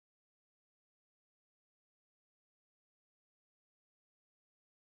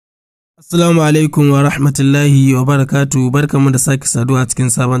Assalamu alaikum wa rahmatullahi wa barakatuh. Barkanmu da sake saduwa a cikin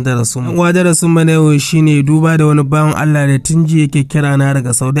sabon darasin mu. Wa darasin mu na yau shine duba da wani bawan Allah da tunji yake kira na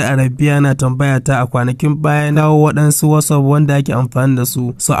daga Saudi Arabia na tambaya ta a kwanakin baya dawo waɗansu WhatsApp wanda ake amfani da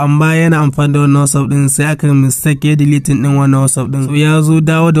su. So amma yana amfani da wannan WhatsApp din sai aka mistake ya deleting din wannan WhatsApp din. So ya zo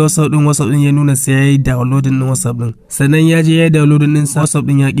dawo da WhatsApp din ya nuna sai yayi downloading din WhatsApp din. Sannan ya je ya downloading din WhatsApp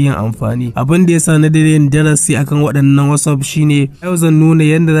din ya ki yin amfani. Abin da yasa na dare darasi akan waɗannan WhatsApp shine yau zan nuna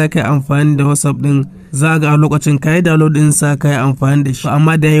yadda zaka yi amfani da WhatsApp din. Za ga a lokacin kai download din sa kai amfani da shi,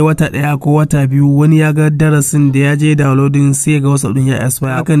 amma da yayi wata daya ko wata biyu wani ya ga darasin da ya je downloading sai ga WhatsApp din ya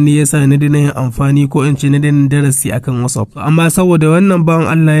expire. Hakan ne yasa ni dina yin amfani ko in ce ni dina darasi akan WhatsApp. Amma saboda wannan bawan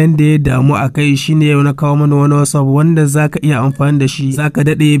Allah yanda ya damu akai shine yau na kawo mana wani WhatsApp wanda zaka iya amfani da shi, zaka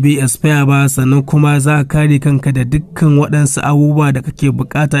dade bai expire ba, sannan kuma za ka kare kanka da dukkan waɗansu abubuwa da kake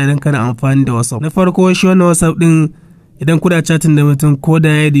bukata idan kana amfani da WhatsApp. Na farko shi wannan WhatsApp din idan kuna chatting da mutum ko da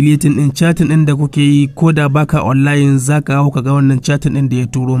ya deleting din chatting din da kuke yi ko da baka online zaka hau kaga wannan chatting din da ya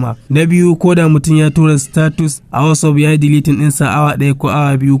turo ma. Na biyu ko da mutum ya tura status a WhatsApp ya deleting din sa awa 1 ko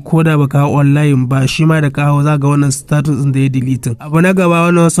awa 2 ko da baka hau online ba shi ma da ka hau zaka wannan status din da ya deleting. Abu na gaba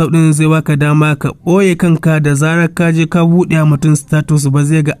wannan WhatsApp din zai baka dama ka boye kanka da zarar ka je ka bude mutum status ba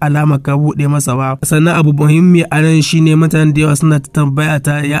zai ga alama ka bude masa ba. Sannan abu muhimmi a nan shine mutane da yawa suna tambaya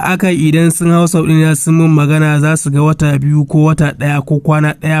ta ya aka idan sun hau WhatsApp din ya sun mun magana za su ga wata biyu ko wata daya ko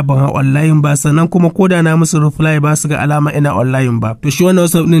kwana daya ban hau online ba, sannan kuma koda na musu reply ba su ga alama ina online ba. To shi wannan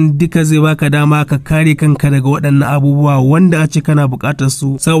WhatsApp din duka zai baka dama ka kare kanka daga waɗannan abubuwa wanda a ce kana buƙatar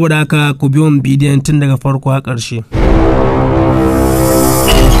su. Saboda haka ku biyo mu bidiyon tun daga farko har ƙarshe.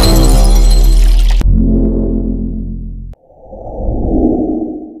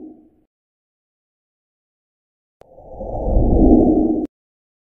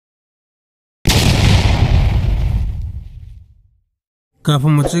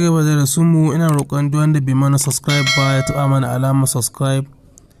 Kafin mu ci gaba da rasunmu ina roƙon duk wanda bai mana subscribe ba ya taɓa mana alamar subscribe,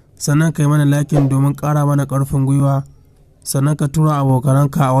 sannan ka yi mana liking domin ƙara mana ƙarfin gwiwa, sannan ka tura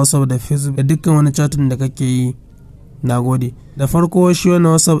abokananka a WhatsApp da Facebook da dukkan wani chatting da kake yi. Nagode. Da farko shi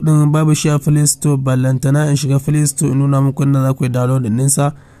wannan WhatsApp din babu shi a Play Store, ballantana in shiga Play Store in nuna muku inda za ku yi download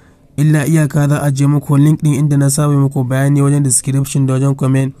ɗinsa. Illa iyaka za a je muku link din inda na saba muku bayani wajen description da wajen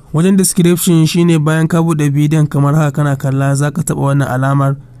comment. Wajen description shine bayan ka bude bidiyon kamar haka kana kalla zaka taba wannan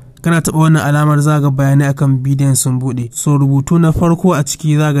alamar, kana taba wannan alamar za ga bayanai akan bidiyon sun bude. So rubutu na farko a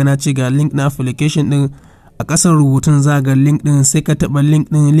ciki za ga na ce ga link na application din, a ƙasan rubutun za ga link din sai ka taba link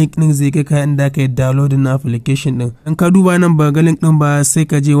din zai kai ka inda aka yi download na application din. In ka duba nan ba ga link din ba sai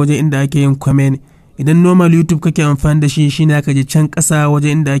ka je wajen inda ake yin comment. Idan normal YouTube kake amfani da shi shine aka je can ƙasa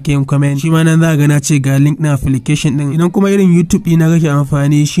waje inda ake yin comment, shi ma nan za ga na ce ga link na application din. Idan kuma irin YouTube ɗina kake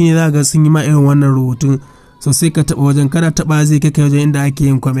amfani shine za ga sun yi ma irin wannan rubutun, so sai ka taba wajen, kana taba zai kai wajen inda ake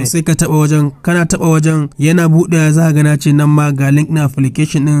yin comment, sai ka taba wajen, kana taba wajen yana buɗewa za ga na ce nan ma ga link na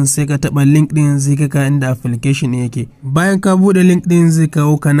application din, sai ka taba link din zai kai inda application din yake. Bayan ka buɗe link din zai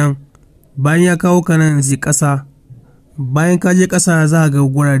kawo ka nan, bayan ya kawo ka nan zai ƙasa. Bayan ka je ƙasa za ga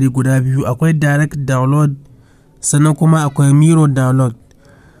gurare guda biyu, akwai direct download sannan kuma akwai mirror download.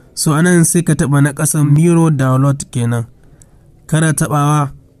 So anan sai ka taba na ƙasan mirror download kenan, kana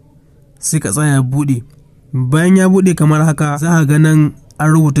tabawa sai ka tsaya bude. Bayan ya bude kamar haka za ka ga nan an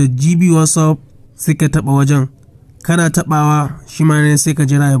rubuta GB WhatsApp, sai ka taba wajen, kana tabawa shi ma ne sai ka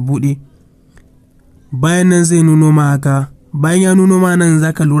jira ya bude. Bayan nan zai nuno ma haka, bayan ya nuno ma nan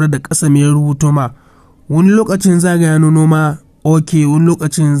zaka lura da ƙasa mai rubuto ma, wani lokacin zaga ya nuno ma OK, wani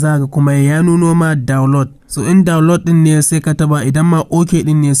lokacin zaga kuma ya nuno ma download. So in download din ne sai ka taba, idan ma OK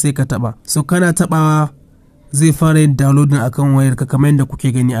din ne sai ka taba. So kana tabawa zai fara yin downloading akan wayar ka kamar yadda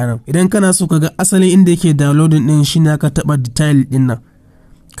kuke gani a nan. Idan kana so ka ga asalin inda yake downloading din shine ka taba detail din nan,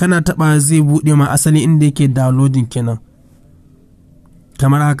 kana taba zai bude ma asalin inda yake downloading kenan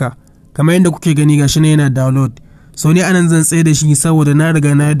kamar haka, kamar yadda kuke gani gashi ne yana download. So ni anan zan tsaye da shi saboda na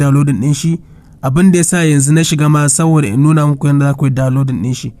riga na yi downloading din shi. Abin da yasa yanzu na shiga ma saboda in nuna muku yadda za ku yi downloading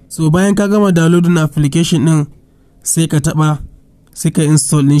din shi. So bayan ka gama downloading application din sai ka taba, sai ka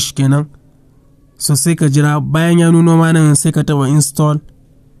install din shi kenan. So sai ka jira, bayan ya nuno ma nan sai ka taba install,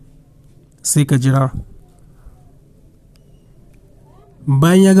 sai ka jira.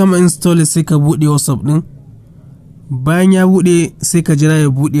 Bayan ya gama install sai ka bude WhatsApp din. Bayan ya bude sai ka jira ya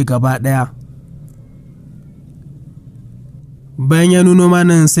bude gaba daya. Bayan ya nuno ma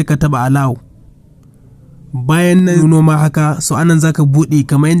nan sai ka taba allow. Bayan nan nuno ma haka, so anan zaka bude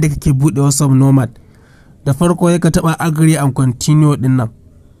kamar yadda kake bude WhatsApp normal. Da farko ya ka taba agree and continue din nan.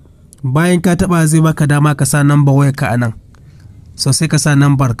 Bayan ka taba zai baka dama ka sa number wayar ka anan, so sai ka sa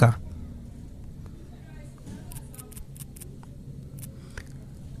number ka.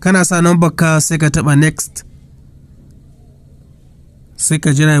 kana sa number ka sai ka taba next, sai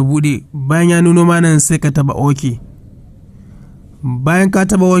ka jira ya bude. Bayan ya nuno ma nan sai ka taba OK. Bayan ka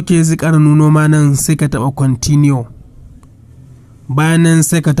taba OK zai ƙara nuno ma nan sai ka taba continue. Bayan nan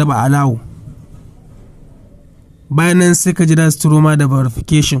sai ka taba allow. Bayan nan sai ka jira su turo ma da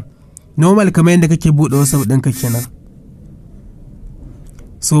verification. Normal kamar yadda kake bude WhatsApp ɗinka kenan.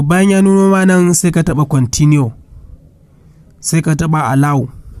 So bayan ya nuno ma nan sai ka taba continue, sai ka taba allow.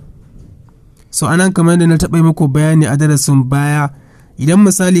 So anan kamar yadda na taba yi muku bayani a darasin baya, idan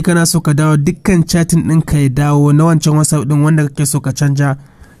misali kana so ka dawo dukkan chatting ɗinka ya dawo na wancan WhatsApp ɗin wanda kake so ka canja,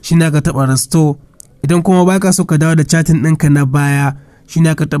 shi ne ka taba restore. Idan kuma baka so ka dawo da chatting ɗinka na baya, shi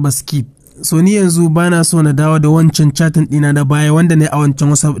ne ka taba skip. So ni yanzu bana so na dawo da wancan chatting ɗina na baya wanda ne a wancan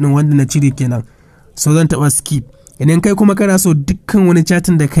WhatsApp ɗin wanda na cire kenan. So zan taba skip. Idan kai kuma kana so dukkan wani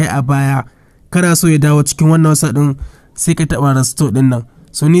chatting da kai a baya kana so ya dawo cikin wannan WhatsApp ɗin, sai ka taba restore ɗin nan.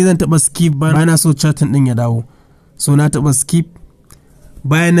 So ni zan taba skip, bana so chatting ɗin ya dawo. So na taba skip.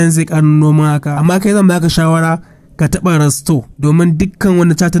 Bayan nan zai ƙara noma haka, amma kai zan baka shawara ka taɓa restore domin dukkan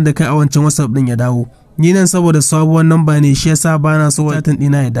wani chatting da kai a wancan WhatsApp ɗin ya dawo. Ni nan saboda sabuwar namba ne shi yasa bana so chatting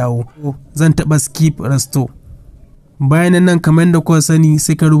ɗina ya dawo. Zan taɓa skip restore. Bayan nan kamar yadda kuka sani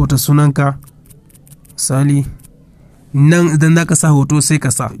sai ka rubuta sunanka. Misali nan idan zaka sa hoto sai ka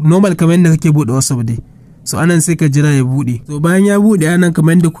sa normal kamar yadda kake buɗe WhatsApp dai. So anan sai ka jira ya buɗe. So bayan ya buɗe anan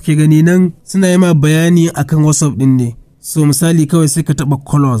kamar yadda kuke gani nan suna yi ma bayani akan WhatsApp ɗin ne. So misali kawai sai ka taba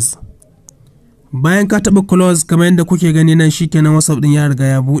close. Bayan ka taba close kamar yadda kuke gani nan shikenan WhatsApp din ya riga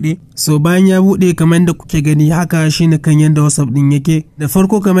ya bude. So bayan ya bude kamar yadda kuke gani haka shine kan yadda WhatsApp din yake. Da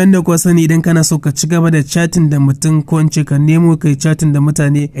farko kamar yadda kuka sani idan kana so ka ci gaba da chatting da mutum ko in ce ka nemo kai chatting da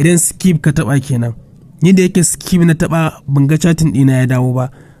mutane, idan skip ka taba kenan. Ni da yake skip na taba ban ga chatting dina ya dawo ba.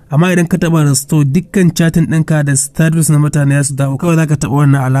 Amma idan ka taba restore dukkan chatting ɗinka da status na mutane ya su dawo. Kawai zaka taba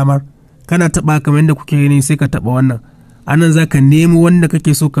wannan alamar. Kana taba kamar yadda kuke gani sai ka taba wannan. Anan zaka nemi wanda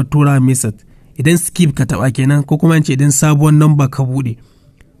kake so ka tura message. Idan skip ka taba kenan ko kuma in ce idan sabuwar number ka bude.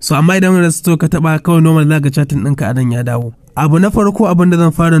 So amma idan restore ka taba kawai normal zaka chatting ɗinka anan ya dawo. Abu na farko abin da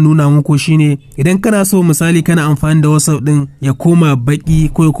zan fara nuna muku shine idan kana so misali kana amfani da WhatsApp din ya koma baki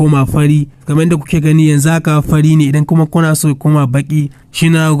ko ya koma fari, kamar yadda kuke gani yanzu haka fari ne, idan kuma kuna so ya koma baki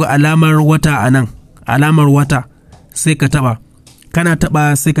shine ga alamar wata anan, alamar wata sai ka taba. Kana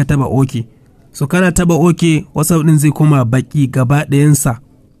taba sai ka taba OK. So kana taba OK WhatsApp din zai koma baki gaba ɗayansa.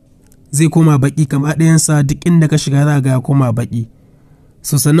 Zai koma baki gaba ɗayansa, duk inda ka shiga za ga ya koma baki.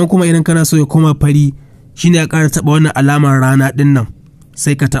 So sannan kuma idan kana so ya koma fari shine ya ƙara taba wannan alamar rana din nan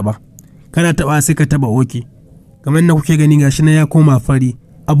sai ka taba. Kana taba sai ka taba OK. Kamar yadda kuke gani gashi na ya koma fari.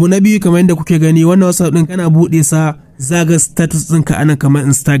 Abu na biyu kamar yadda kuke gani wannan WhatsApp din kana buɗe sa zaga status ɗinka anan kamar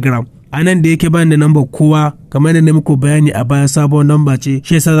Instagram. Anan da yake bani da number kowa kamar yadda muku bayani a baya sabon number ce,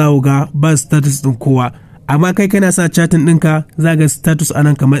 shi yasa za ku ga ba status din kowa. Amma kai kana sa chatting ɗinka za ga status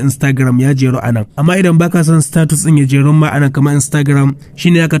anan kamar Instagram ya jero anan. Amma idan baka son status ɗin ya jero ma anan kamar Instagram,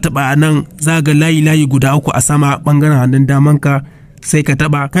 shine ya ka taba anan za ga layi guda uku a sama bangaren hannun damanka sai ka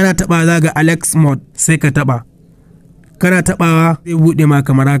taba. Kana taba za ga Alex mode sai ka taba. Kana tabawa zai bude ma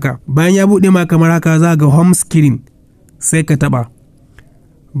kamar haka. Bayan ya bude ma kamar haka za ga home screen sai ka taba.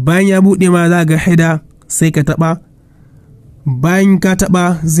 Bayan ya bude ma za ga header sai ka taba. Bayan ka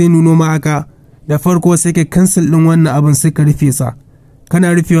taba zai nuno ma haka. Da farko sai ka cancel din wannan abin sai ka rufe sa.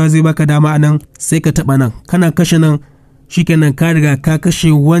 Kana rufewa zai baka dama anan sai ka taba nan. Kana kashe nan shikenan ka riga ka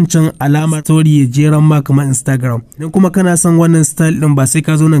kashe wancan alamar story ya jeran ma kamar Instagram. Dan kuma kana son wannan style din ba sai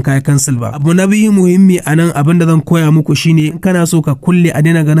ka zo nan ka yi cancel ba. Abu na biyu muhimmi anan abin da zan koya muku shine in kana so ka kulle a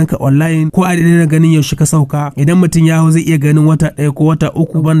daina ganin ka online ko a daina ganin yaushe ka sauka, idan mutum ya hau zai iya ganin wata ɗaya ko wata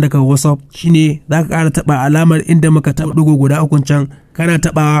uku banda ka WhatsApp, shine zaka ƙara taba alamar inda muka taba dugo guda uku can. Kana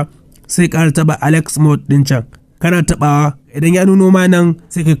tabawa sai ƙara taba Alex mode din can. Kana tabawa idan ya nuno ma nan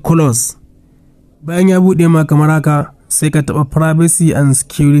sai ka close. Bayan ya bude ma kamar haka sai ka taba privacy and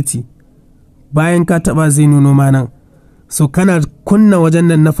security. Bayan ka taba zai nuno ma nan. So kana kunna wajen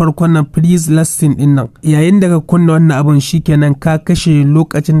nan na farkon nan please listen din nan. Yayin da ka kunna wannan abun shikenan ka kashe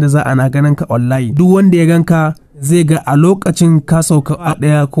lokacin da za a na ganin ka online. Duk wanda ya ganka zai ga a lokacin ka sauka a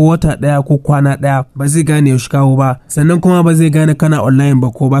ɗaya ko wata ɗaya ko kwana ɗaya, ba zai gane yaushe kawo ba, sannan kuma ba zai gane kana online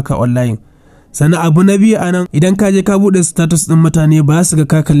ba ko baka online. Sannan abu na biyu anan idan ka je ka buɗe status ɗin mutane ba su ga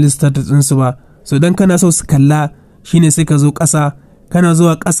ka kalli status ɗinsu ba. So idan kana so su kalla shine sai ka zo ƙasa, kana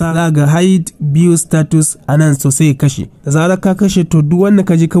zuwa ƙasa za ga hide view status anan, so sai ka kashe. Da zarar ka kashe to duk wanda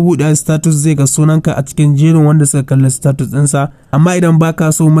ka je ka buɗe status zai ga sunanka a cikin jerin wanda suka kalli status ɗinsa. Amma idan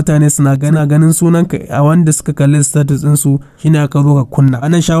baka so mutane suna ganin sunanka a wanda suka kalli status ɗinsu shine ka zo ka kunna.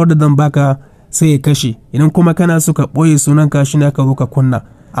 Anan shawarar da zan baka sai ya kashe. Idan kuma kana so ka ɓoye sunanka shine ka zo ka kunna.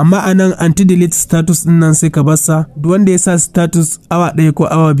 amma anan anti delete status din nan sai ka barsa. Duk wanda ya sa status awa 1 ko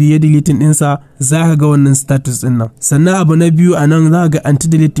awa 2 ya deleting ɗinsa za ka ga wannan status din nan. Sannan abu na biyu anan za ka ga anti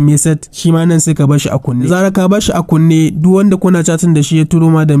delete message, shi ma nan sai ka bar shi a kunne. Zara ka bar shi a kunne, duk wanda kuna chatting da shi ya turo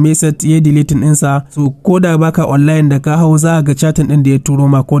ma da message ya deleting ɗinsa, so ko da baka online da ka hau za ka ga chatting din da ya turo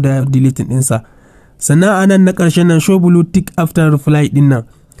ma ko da deleting ɗinsa. Sannan anan na ƙarshen nan show blue tick after reply din nan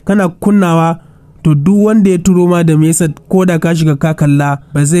kana kunnawa, to duk wanda ya turo ma da message ko da ka shiga ka kalla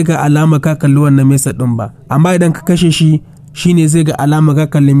ba zai ga alama ka kalli wannan message din ba, amma idan ka kashe shi shine zai ga alama ka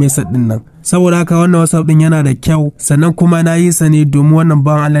kalli message din nan. Saboda haka wannan WhatsApp din yana da kyau, sannan kuma na yi sa ne domin wannan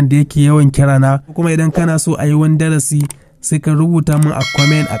bawan Allah da yake yawan kira na, kuma idan kana so a yi wani darasi sai ka rubuta min a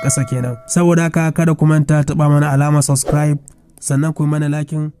comment a ƙasa kenan. Saboda haka kada ku manta taɓa mana alamar subscribe, sannan ku yi mana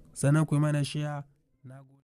liking, sannan ku yi mana share.